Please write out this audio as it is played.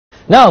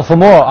Now, for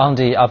more on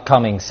the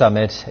upcoming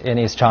summit in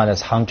East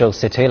China's Hangzhou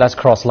city, let's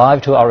cross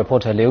live to our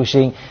reporter Liu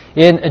Xin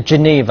in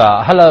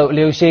Geneva. Hello,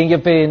 Liu Xin.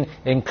 You've been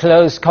in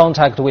close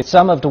contact with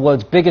some of the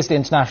world's biggest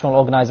international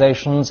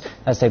organizations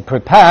as they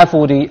prepare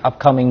for the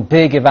upcoming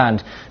big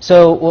event.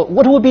 So,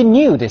 what will be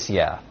new this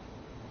year?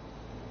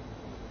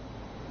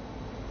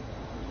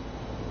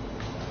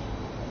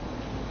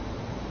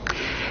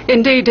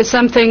 Indeed,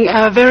 something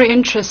very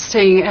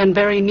interesting and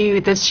very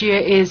new this year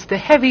is the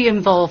heavy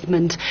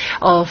involvement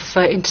of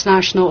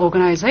international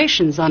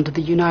organizations under the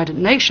United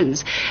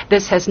Nations.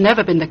 This has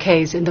never been the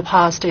case in the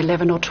past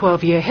 11 or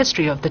 12-year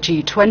history of the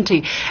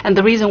G20. And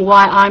the reason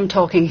why I'm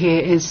talking here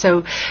is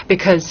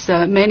because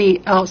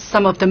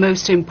some of the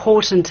most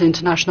important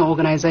international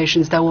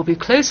organizations that will be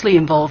closely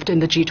involved in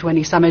the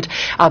G20 summit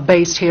are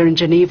based here in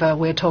Geneva.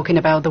 We're talking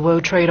about the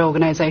World Trade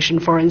Organization,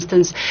 for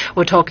instance.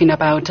 We're talking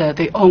about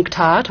the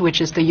UNCTAD,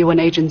 which is the UN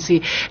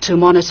agency to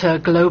monitor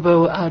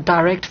global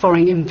direct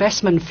foreign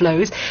investment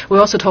flows.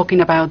 We're also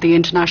talking about the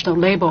International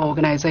Labour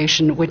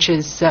Organization, which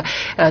is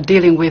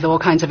dealing with all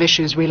kinds of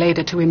issues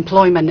related to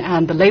employment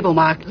and the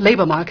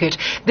labour market.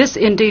 This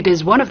indeed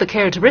is one of the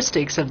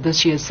characteristics of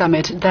this year's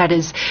summit. That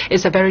is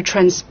a very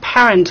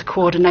transparent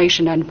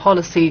coordination and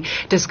policy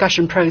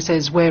discussion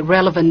process where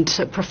relevant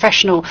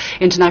professional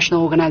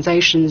international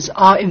organizations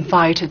are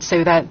invited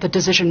so that the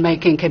decision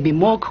making can be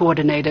more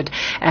coordinated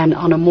and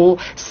on a more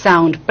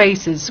sound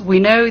basis. We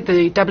know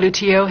the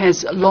WTO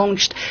has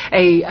launched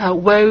a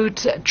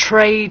World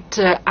Trade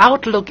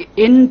Outlook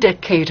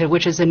Indicator,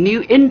 which is a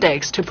new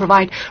index to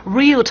provide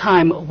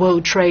real-time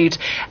world trade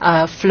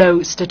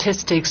flow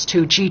statistics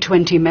to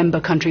G20 member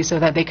countries so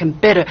that they can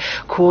better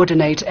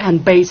coordinate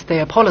and base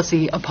their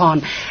policy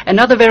upon.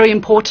 Another very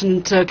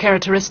important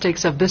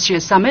characteristics of this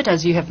year's summit,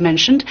 as you have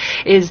mentioned,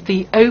 is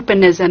the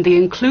openness and the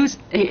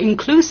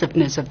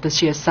inclusiveness of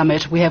this year's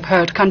summit. We have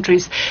heard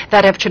countries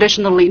that have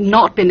traditionally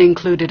not been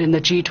included in the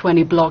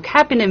G20 bloc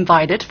have been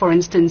invited. For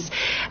instance,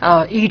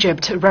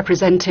 Egypt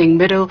representing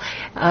Middle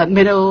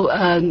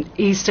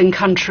Eastern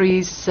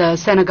countries,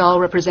 Senegal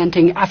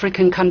representing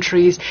African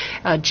countries,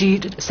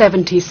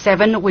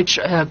 G77, which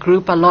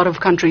group a lot of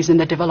countries in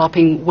the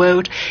developing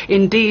world.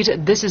 Indeed,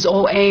 this is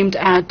all aimed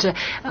at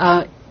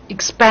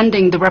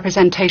expanding the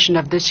representation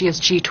of this year's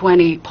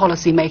G20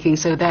 policy making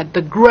so that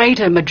the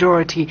greater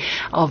majority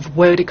of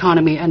world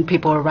economy and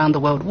people around the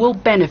world will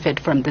benefit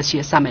from this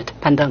year's summit.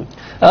 Pandeng.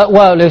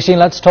 Well, Liu Xin,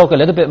 let's talk a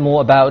little bit more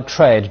about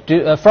trade.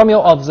 From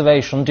your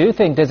observation, do you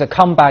think there's a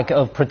comeback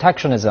of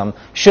protectionism?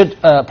 Should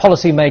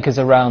policymakers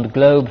around the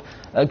globe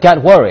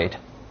get worried?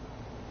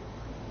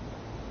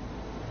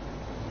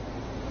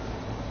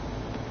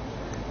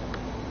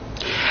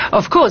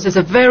 Of course, it's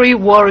a very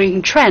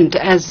worrying trend.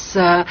 As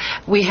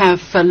we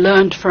have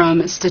learned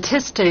from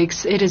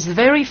statistics, it is the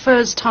very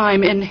first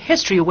time in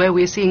history where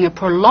we're seeing a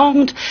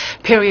prolonged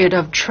period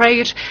of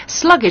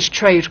sluggish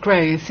trade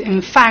growth.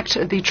 In fact,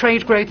 the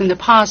trade growth in the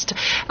past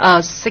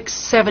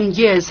 6-7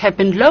 years have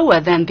been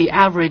lower than the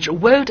average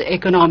world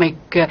economic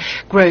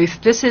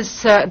growth. This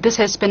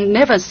has been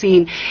never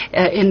seen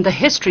in the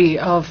history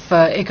of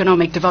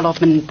economic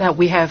development that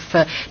we have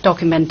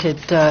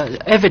documented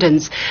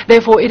evidence.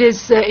 Therefore, it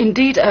is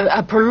indeed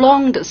a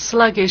prolonged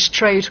sluggish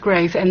trade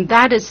growth, and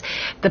that is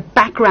the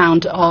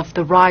background of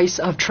the rise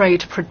of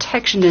trade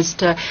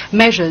protectionist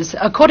measures.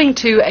 According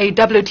to a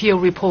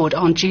WTO report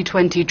on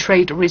G20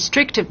 trade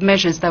restrictive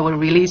measures that were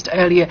released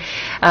earlier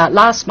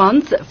last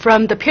month,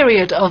 from the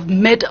period of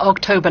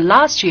mid-October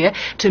last year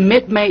to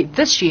mid-May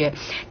this year,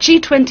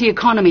 G20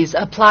 economies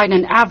applied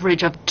an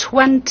average of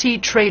 20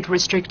 trade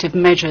restrictive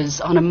measures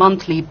on a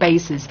monthly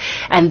basis,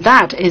 and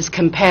that is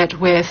compared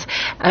with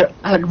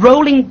a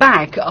rolling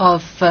back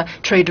of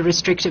trade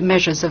restrictive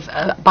measures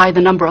by the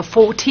number of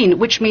 14,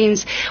 which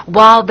means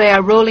while they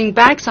are rolling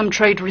back some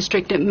trade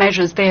restrictive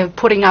measures, they are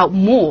putting out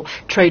more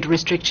trade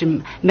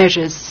restriction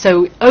measures.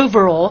 So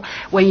overall,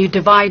 when you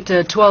divide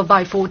 12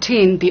 by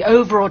 14, the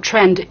overall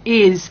trend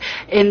is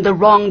in the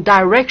wrong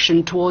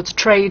direction towards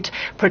trade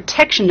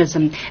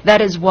protectionism.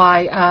 That is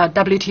why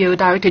WTO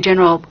Director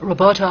General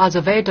Roberto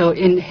Azevedo,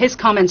 in his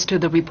comments to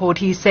the report,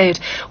 he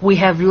said, "We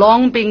have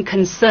long been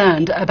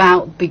concerned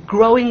about the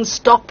growing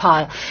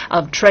stockpile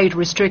of trade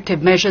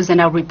restrictive measures,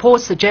 and our report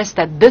suggests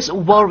that this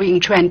worrying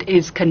trend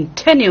is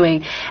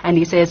continuing." And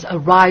he says a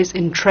rise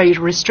in trade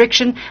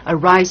restriction, a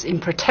rise in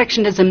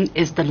protectionism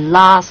is the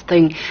last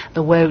thing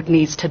the world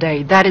needs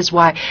today. That is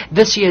why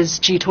this year's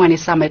G20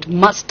 summit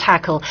must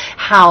tackle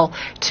how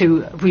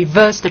to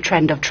reverse the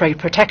trend of trade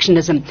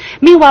protectionism.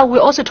 Meanwhile, we're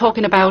also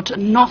talking about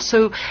not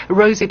so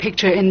rosy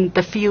picture in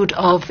the field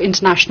of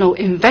international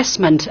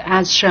investment,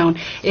 as shown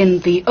in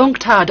the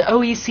UNCTAD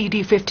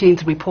OECD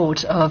 15th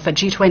report of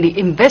G20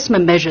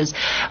 investment measures.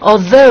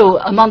 Although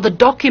among the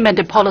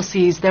documented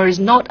policies there is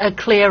not a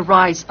clear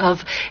rise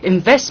of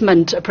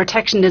investment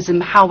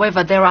protectionism,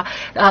 however, there are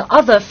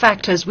other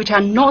factors which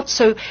are not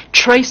so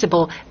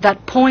traceable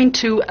that point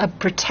to a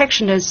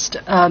protectionist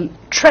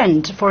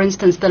trend. For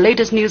instance, the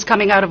latest news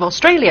coming out of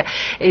Australia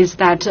is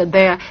that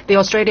the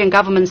Australian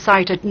government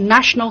cited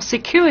national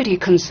security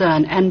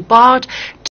concern and barred